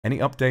Any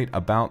update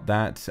about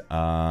that?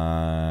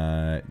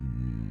 No,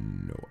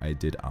 I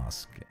did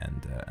ask,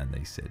 and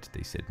they said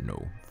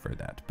no for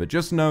that. But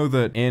just know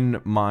that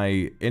in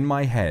my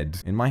head,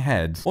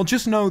 well,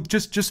 just know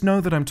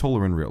that I'm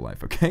taller in real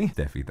life, okay?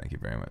 Defi, thank you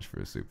very much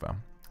for a super.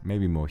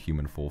 Maybe more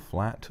human fall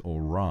flat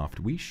or raft.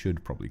 We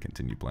should probably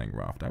continue playing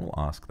raft. I will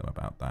ask them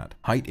about that.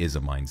 Height is a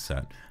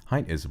mindset.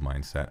 Height is a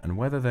mindset, and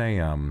whether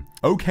they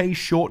okay,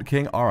 short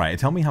king. All right,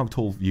 tell me how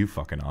tall you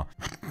fucking are.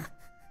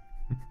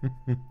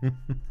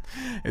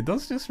 It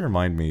does just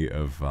remind me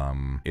of,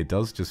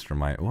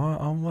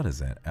 what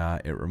is it?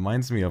 It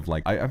reminds me of,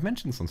 like, I've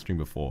mentioned this on stream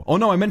before. Oh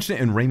no, I mentioned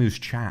it in Raymu's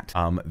chat.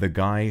 The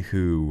guy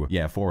who,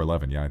 yeah,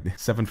 4'11", yeah,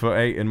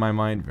 7'8" in my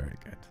mind. Very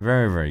good.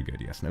 Very, very good,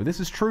 yes. No, this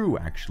is true,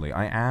 actually.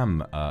 I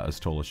am as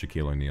tall as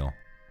Shaquille O'Neal.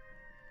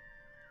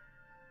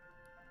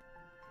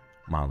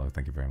 Marlo,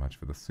 thank you very much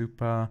for the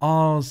super.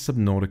 Oh,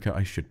 Subnautica.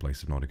 I should play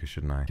Subnautica,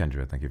 shouldn't I?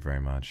 Kendra, thank you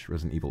very much.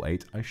 Resident Evil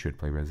 8. I should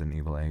play Resident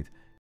Evil 8.